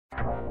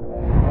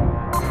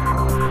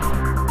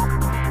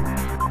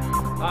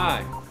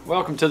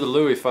Welcome to the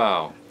Louie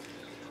File.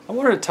 I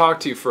wanted to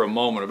talk to you for a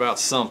moment about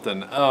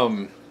something.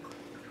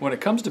 When it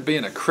comes to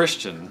being a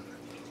Christian,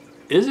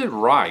 is it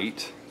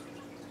right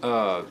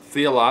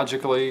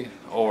theologically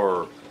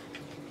or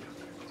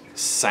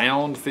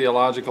sound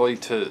theologically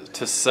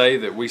to say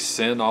that we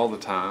sin all the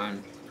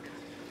time?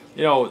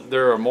 You know,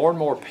 there are more and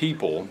more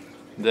people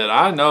that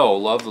I know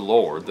love the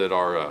Lord, that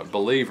are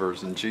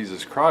believers in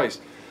Jesus Christ,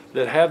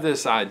 that have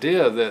this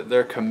idea that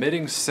they're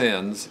committing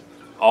sins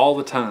all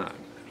the time.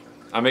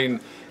 I mean,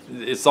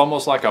 it's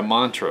almost like a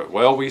mantra.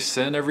 Well, we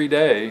sin every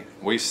day.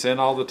 We sin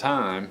all the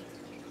time.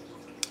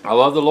 I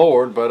love the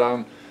Lord, but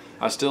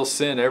I still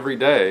sin every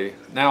day.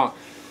 Now,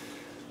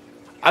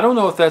 I don't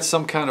know if that's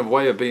some kind of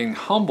way of being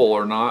humble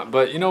or not,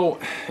 but you know,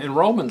 in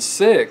Romans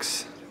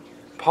 6,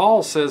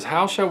 Paul says,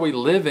 how shall we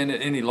live in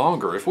it any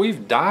longer? If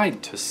we've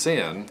died to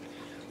sin,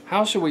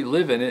 how shall we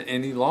live in it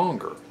any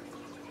longer?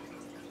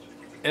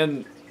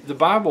 And the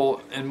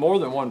Bible, in more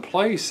than one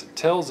place,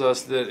 tells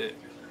us that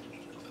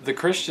the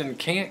Christian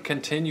can't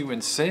continue in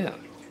sin.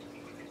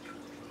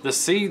 The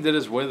seed that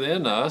is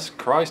within us,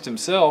 Christ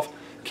Himself,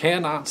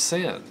 cannot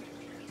sin.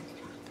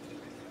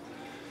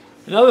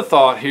 Another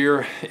thought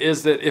here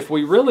is that if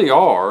we really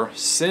are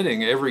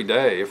sinning every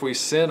day, if we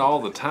sin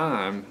all the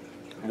time,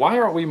 why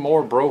aren't we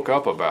more broke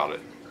up about it?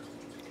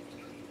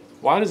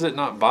 Why does it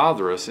not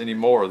bother us any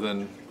more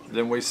than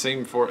we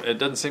seem for? It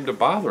doesn't seem to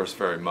bother us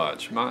very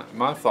much.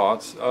 My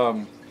thoughts.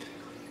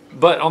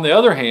 But on the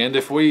other hand,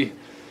 if we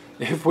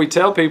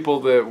tell people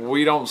that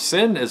we don't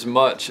sin as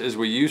much as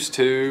we used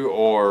to,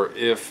 or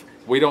if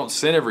we don't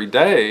sin every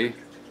day,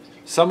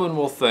 someone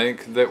will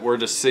think that we're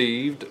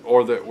deceived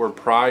or that we're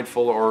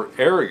prideful or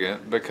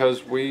arrogant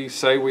because we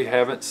say we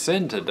haven't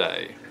sinned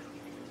today.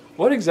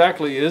 What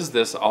exactly is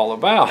this all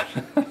about?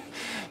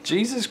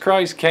 Jesus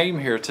Christ came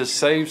here to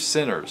save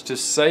sinners, to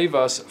save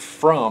us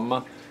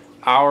from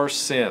our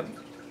sin.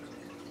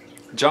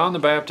 John the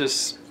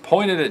Baptist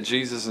pointed at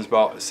Jesus and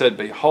said,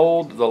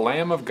 "Behold, the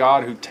Lamb of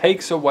God who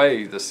takes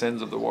away the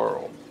sins of the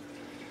world."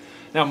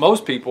 Now,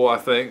 most people, I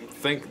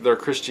think their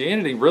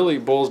Christianity really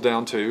boils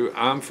down to,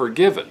 I'm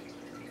forgiven.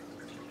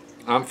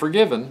 I'm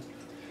forgiven.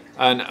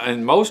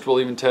 And most will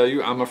even tell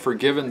you, I'm a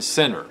forgiven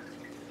sinner.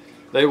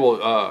 They will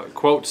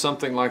quote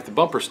something like the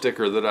bumper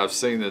sticker that I've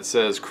seen that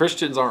says,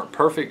 Christians aren't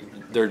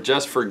perfect, they're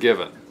just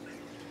forgiven.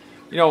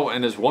 You know,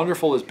 and as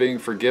wonderful as being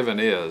forgiven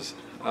is,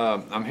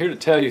 I'm here to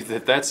tell you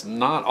that that's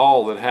not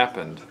all that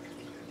happened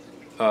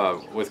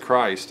with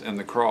Christ and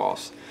the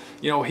cross.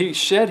 You know, He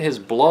shed His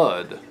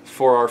blood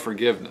for our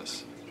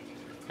forgiveness.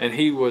 And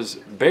He was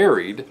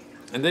buried,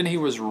 and then He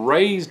was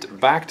raised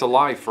back to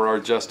life for our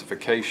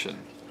justification.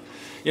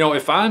 You know,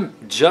 if I'm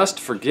just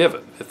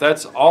forgiven, if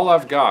that's all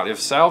I've got, if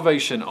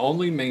salvation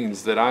only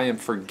means that I am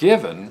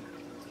forgiven,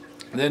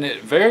 then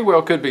it very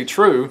well could be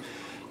true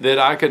that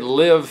I could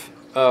live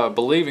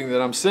believing that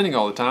I'm sinning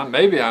all the time.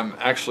 Maybe I'm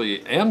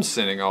actually am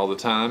sinning all the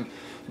time.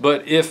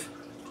 But if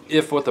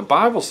what the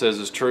Bible says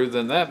is true,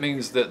 then that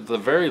means that the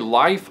very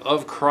life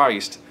of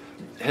Christ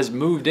has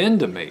moved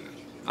into me.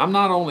 I'm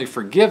not only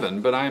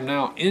forgiven, but I am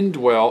now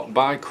indwelt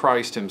by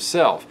Christ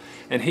Himself.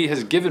 And He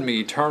has given me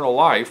eternal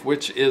life,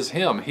 which is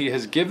Him. He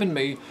has given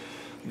me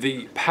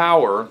the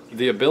power,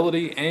 the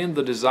ability, and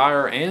the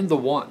desire, and the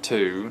want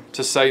to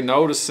say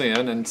no to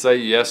sin and say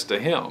yes to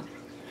Him.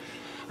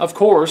 Of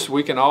course,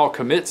 we can all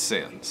commit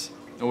sins,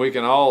 and we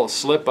can all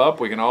slip up,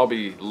 we can all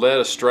be led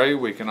astray,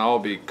 we can all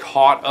be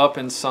caught up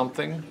in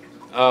something.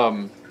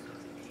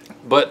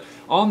 But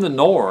on the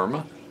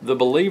norm, the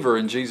believer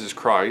in Jesus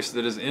Christ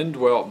that is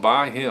indwelt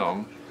by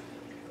Him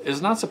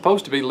is not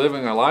supposed to be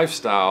living a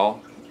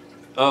lifestyle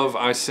of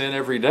I sin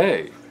every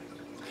day.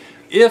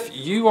 If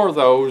you are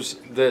those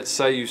that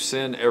say you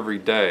sin every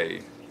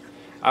day,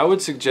 I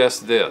would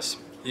suggest this.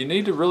 You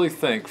need to really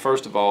think,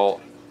 first of all,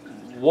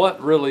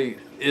 what really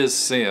is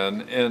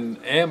sin, and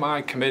am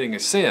I committing a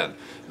sin?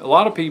 A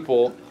lot of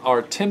people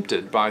are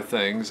tempted by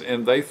things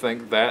and they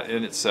think that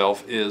in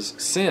itself is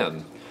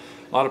sin.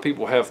 A lot of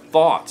people have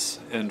thoughts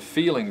and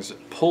feelings,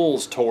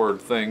 pulls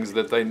toward things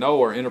that they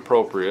know are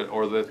inappropriate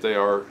or that they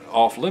are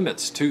off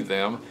limits to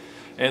them,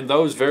 and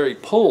those very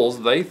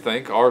pulls they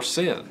think are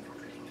sin.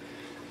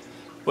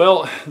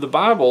 Well, the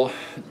Bible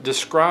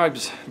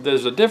describes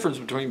there's a difference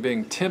between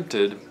being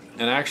tempted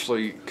and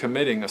actually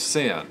committing a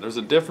sin. There's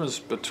a difference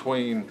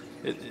between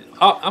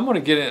I'm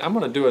going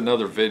to do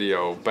another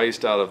video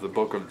based out of the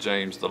book of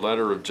James, the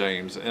letter of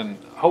James, and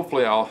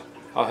hopefully I'll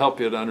help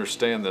you to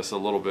understand this a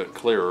little bit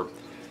clearer.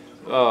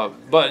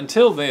 But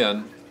until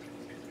then,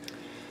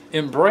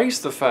 embrace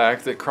the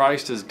fact that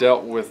Christ has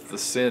dealt with the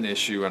sin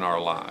issue in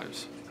our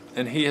lives,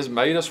 and He has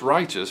made us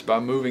righteous by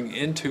moving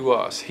into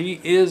us.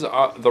 He is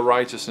the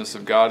righteousness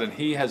of God, and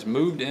He has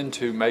moved in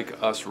to make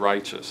us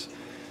righteous.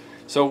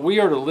 So we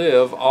are to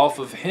live off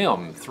of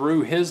Him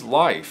through His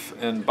life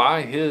and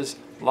by His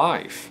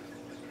life.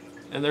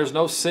 And there's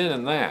no sin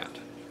in that.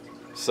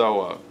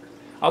 So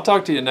I'll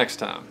talk to you next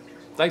time.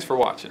 Thanks for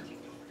watching.